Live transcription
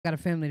Got a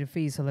family to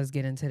feed, so let's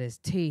get into this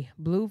tea.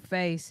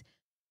 Blueface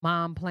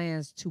mom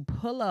plans to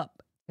pull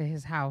up to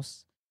his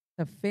house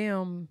to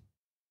film,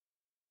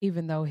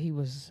 even though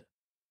he's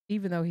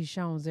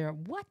shown there.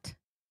 What?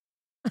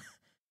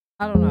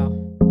 I don't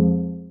know.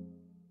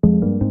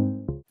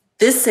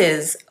 This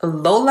is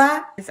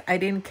Lola. I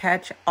didn't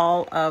catch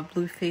all of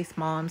Blueface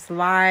Mom's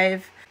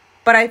live,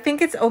 but I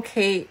think it's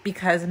okay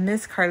because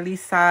Miss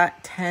Carlisa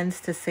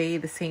tends to say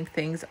the same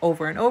things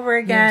over and over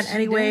again. Yes,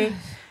 anyway,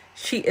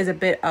 she is a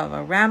bit of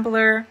a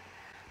rambler.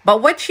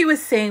 But what she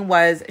was saying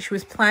was she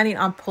was planning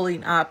on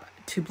pulling up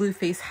to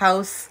Blueface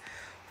house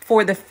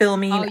for the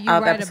filming of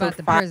right episode about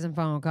the 5. prison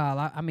phone call.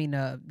 I mean,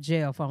 the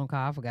jail phone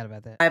call. I forgot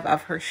about that.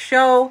 Of her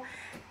show,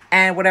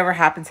 and whatever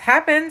happens,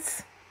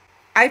 happens.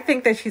 I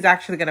think that she's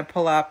actually going to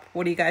pull up.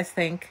 What do you guys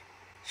think?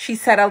 She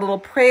said a little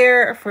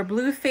prayer for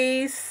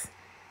Blueface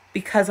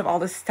because of all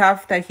the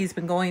stuff that he's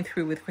been going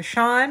through with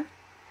Chrisean.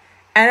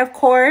 And of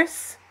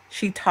course,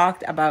 she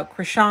talked about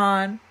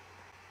Chrisean.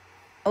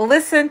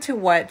 Listen to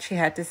what she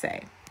had to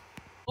say.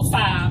 5,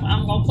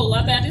 I'm going to pull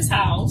up at his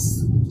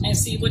house and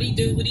see what he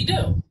do.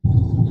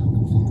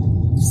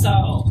 So,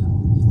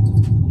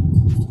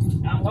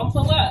 I'm going to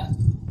pull up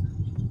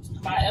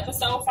by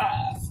episode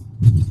 5.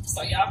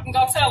 So y'all can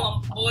go tell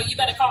him, boy, you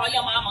better call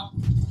your mama,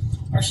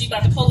 or she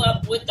about to pull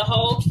up with the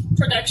whole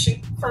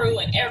production crew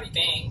and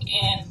everything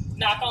and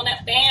knock on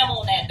that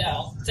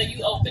door till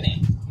you open it.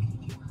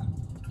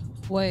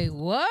 Wait,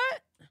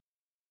 what?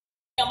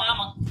 Your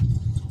mama,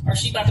 or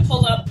she about to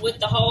pull up with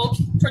the whole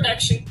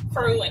production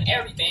crew and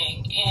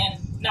everything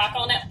and knock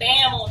on that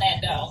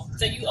door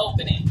till you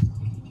open it.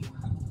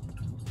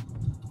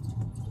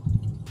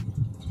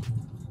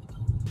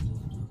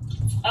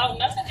 Oh,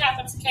 nothing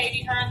happened to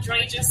Katie. Her and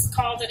Dre just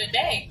called it a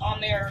day on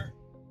their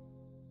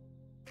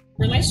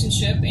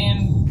relationship,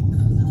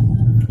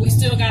 and we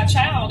still got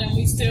child, and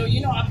we still,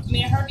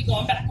 me and her be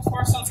going back and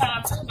forth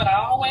sometimes too, but I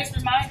always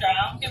remind her,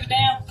 I don't give a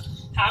damn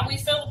how we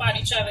feel about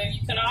each other.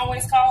 You can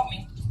always call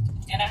me,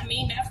 and I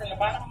mean that from the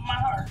bottom of my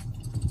heart.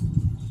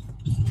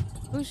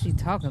 Who's she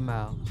talking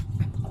about?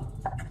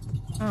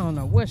 I don't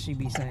know what she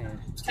be saying.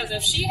 Because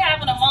if she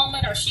having a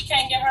moment or she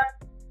can't get her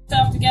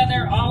stuff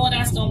together, all of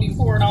that's gonna be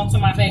poured onto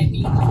my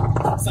baby.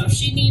 So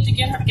she need to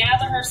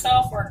gather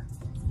herself, or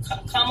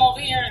come over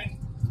here and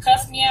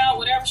cuss me out,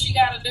 whatever she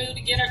gotta do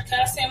to get her,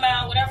 cuss him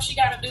out, whatever she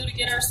gotta do to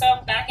get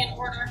herself back in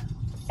order.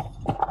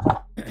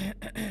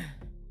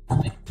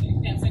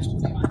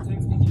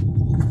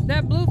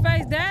 That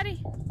Blueface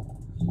daddy?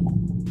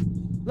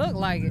 Look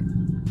like it.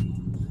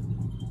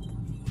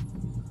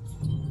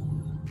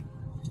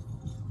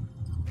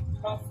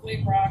 Hopefully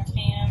Brock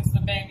hands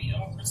the baby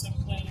over so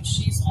clean.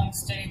 She's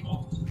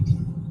unstable.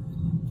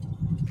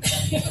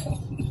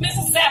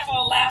 Mrs.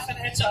 Sappho laughing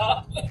at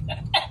y'all.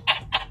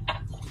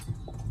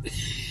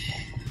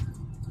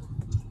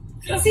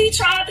 Because he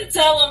tried to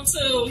tell him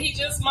to.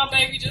 My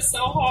baby just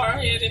so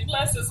hard-headed.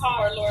 Bless his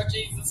heart, Lord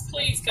Jesus.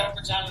 Please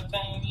cover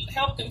Jonathan.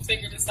 Help him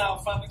figure this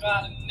out, Father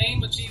God. In the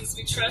name of Jesus,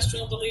 we trust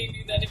you and believe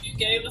you that if you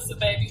gave us a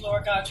baby,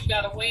 Lord God, you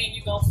got a way and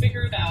you're going to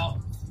figure it out.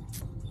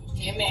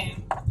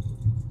 Amen.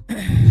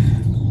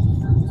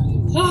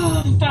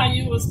 Thought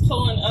you was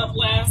pulling up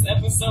last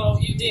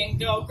episode. You didn't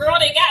go. Girl,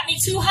 they got me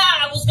too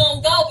high. I was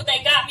going to go, but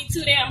they got me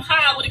too damn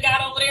high. I would have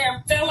got over there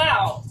and fell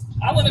out.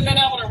 I would have been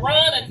able to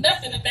run and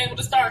nothing if they would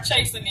have started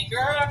chasing me.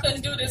 Girl, I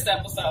couldn't do this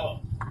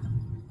episode.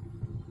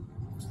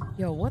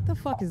 Yo, what the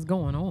fuck is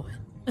going on?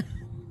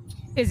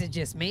 Is it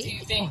just me? Do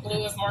you think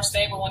Blue is more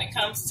stable when it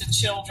comes to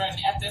children?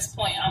 At this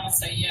point, I'm going to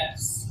say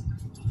yes.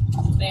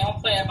 They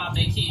don't play about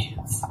their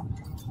kids.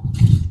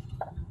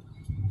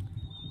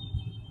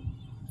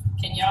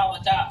 Can y'all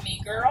adopt me?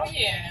 Girl,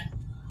 yeah.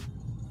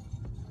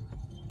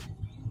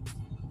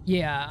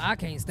 Yeah, I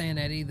can't stand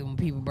that either when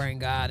people bring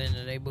God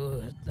into their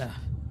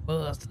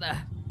buzz stuff.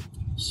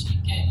 She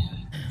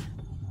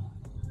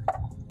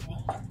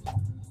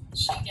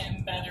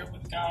getting better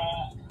with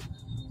God.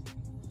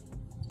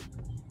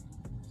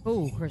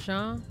 Who,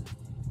 Chrisean?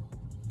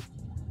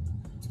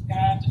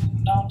 God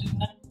don't do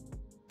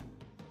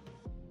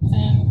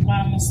nothing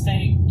by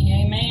mistake.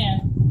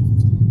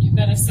 Amen. You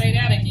better say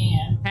that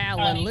again.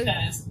 Hallelujah.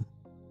 Because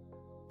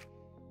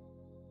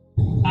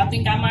I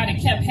think I might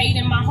have kept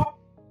hating my heart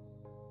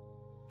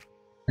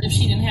if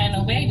she didn't have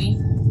no baby.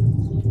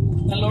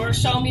 The Lord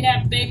showed me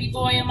that baby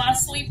boy in my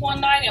sleep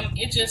one night, and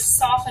it just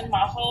softened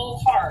my whole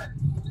heart.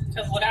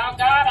 Because without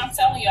God, I'm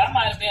telling you, I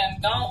might have been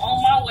gone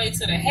on my way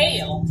to the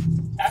hell.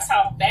 That's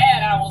how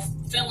bad I was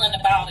feeling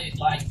about it.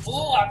 Like,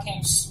 ooh, I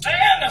can't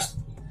stand this.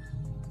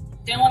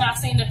 Then when I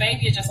seen the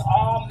baby, it just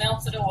all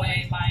melted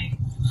away. Like,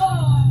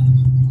 oh,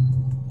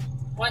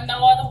 wasn't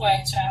no other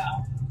way,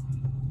 child.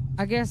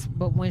 I guess,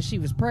 but when she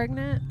was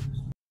pregnant,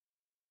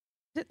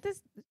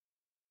 this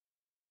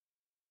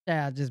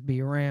child just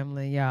be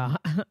rambling, y'all.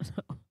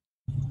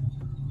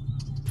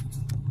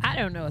 I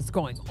don't know what's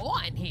going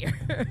on here.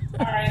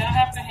 All right, I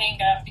have to hang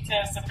up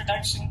because the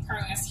production crew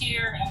is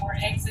here and we're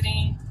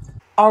exiting.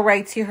 All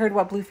right, so you heard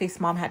what Blueface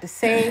Mom had to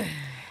say.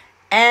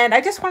 And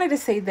I just wanted to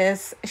say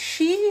this.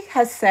 She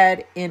has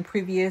said in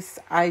previous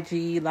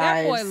IG lives.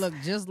 That boy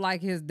looked just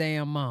like his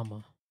damn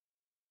mama.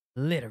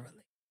 Literally.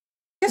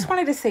 Just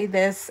wanted to say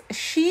this.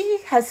 She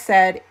has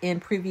said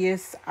in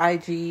previous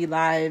IG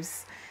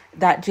lives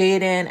that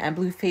Jaden and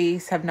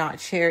Blueface have not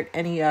shared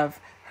any of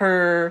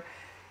her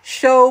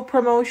show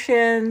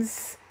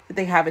promotions.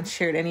 They haven't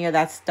shared any of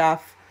that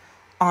stuff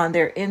on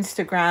their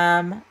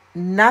Instagram.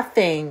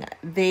 Nothing.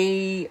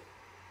 They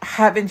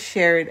haven't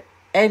shared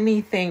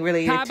anything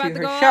related to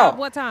her show.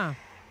 What time?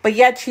 But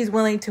yet she's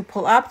willing to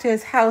pull up to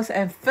his house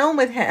and film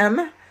with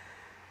him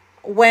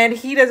when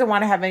he doesn't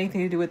want to have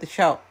anything to do with the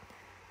show.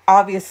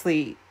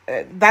 Obviously,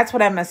 that's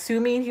what I'm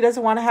assuming. He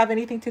doesn't want to have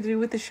anything to do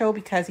with the show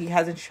because he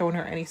hasn't shown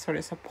her any sort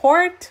of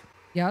support.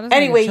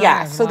 Anyway,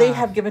 yeah, so they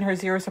have given her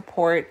zero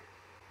support.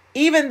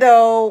 Even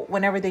though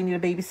whenever they need a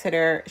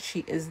babysitter,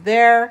 she is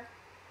there.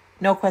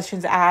 No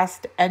questions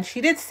asked. And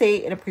she did say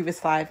in a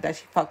previous live that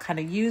she felt kind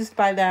of used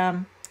by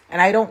them.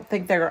 And I don't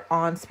think they're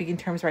on speaking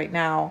terms right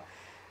now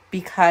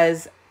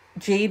because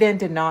Jaden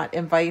did not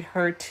invite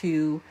her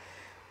to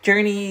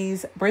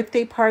Journey's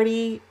birthday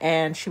party.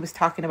 And she was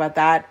talking about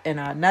that in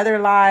another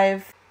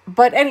live.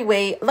 But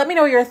anyway, let me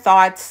know your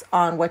thoughts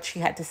on what she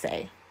had to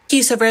say. Thank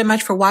you so very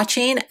much for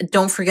watching.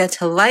 Don't forget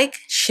to like,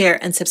 share,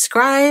 and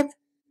subscribe.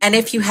 And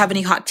if you have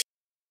any hot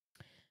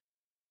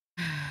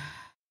tea.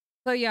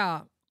 So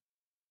y'all,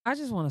 I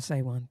just want to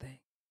say one thing.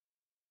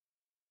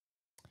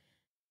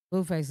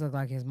 Blueface looked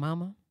like his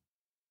mama.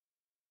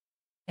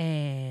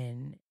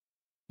 And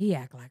he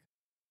act like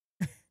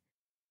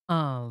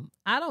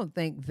I don't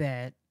think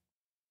that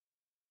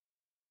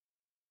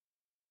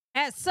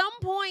at some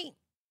point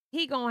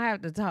he gonna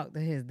have to talk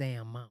to his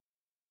damn mom.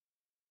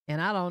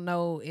 And I don't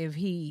know if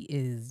he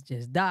is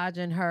just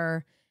dodging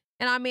her.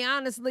 And I mean,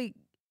 honestly,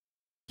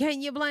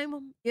 can you blame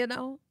him? You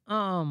know?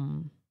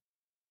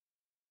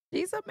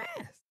 She's a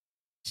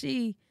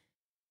mess.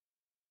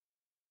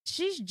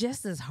 She's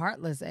just as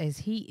heartless as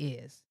he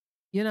is,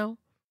 you know?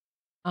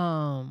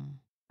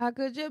 How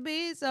could you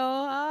be so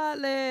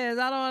heartless?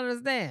 I don't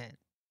understand.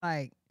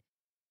 Like,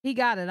 he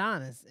got it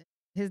honest.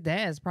 His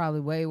dad's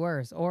probably way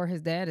worse. Or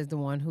his dad is the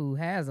one who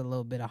has a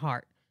little bit of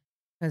heart.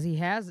 Because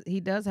he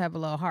does have a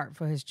little heart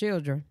for his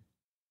children.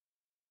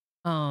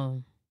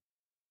 I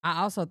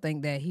also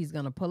think that he's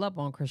gonna pull up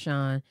on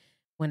Chrisean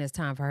when it's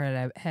time for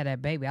her to have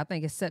that baby. I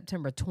think it's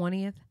September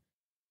 20th.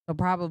 So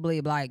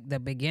probably like the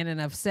beginning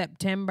of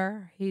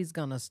September, he's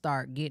gonna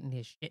start getting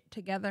his shit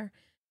together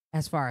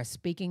as far as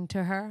speaking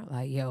to her.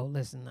 Like, yo,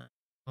 listen,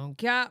 on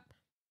cap,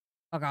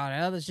 fuck all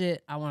that other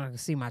shit. I want to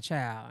see my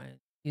child. And,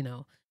 you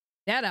know,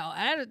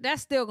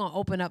 that's still gonna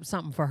open up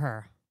something for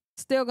her.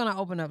 Still gonna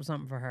open up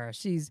something for her.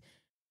 She's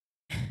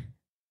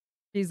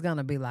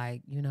gonna be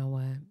like, you know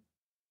what?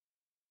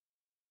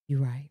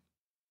 You're right.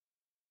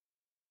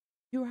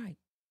 You're right.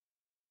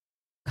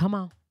 Come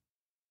on.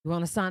 You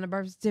want to sign a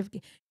birth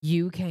certificate?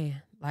 You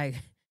can. Like,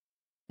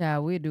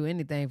 child, we'll do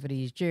anything for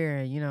these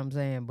children, you know what I'm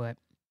saying? But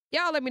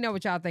y'all let me know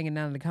what y'all thinking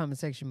down in the comment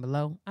section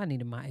below. I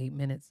needed my 8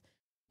 minutes.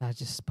 I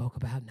just spoke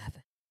about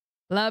nothing.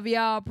 Love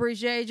y'all.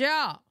 Appreciate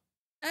y'all.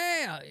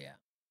 Hell yeah.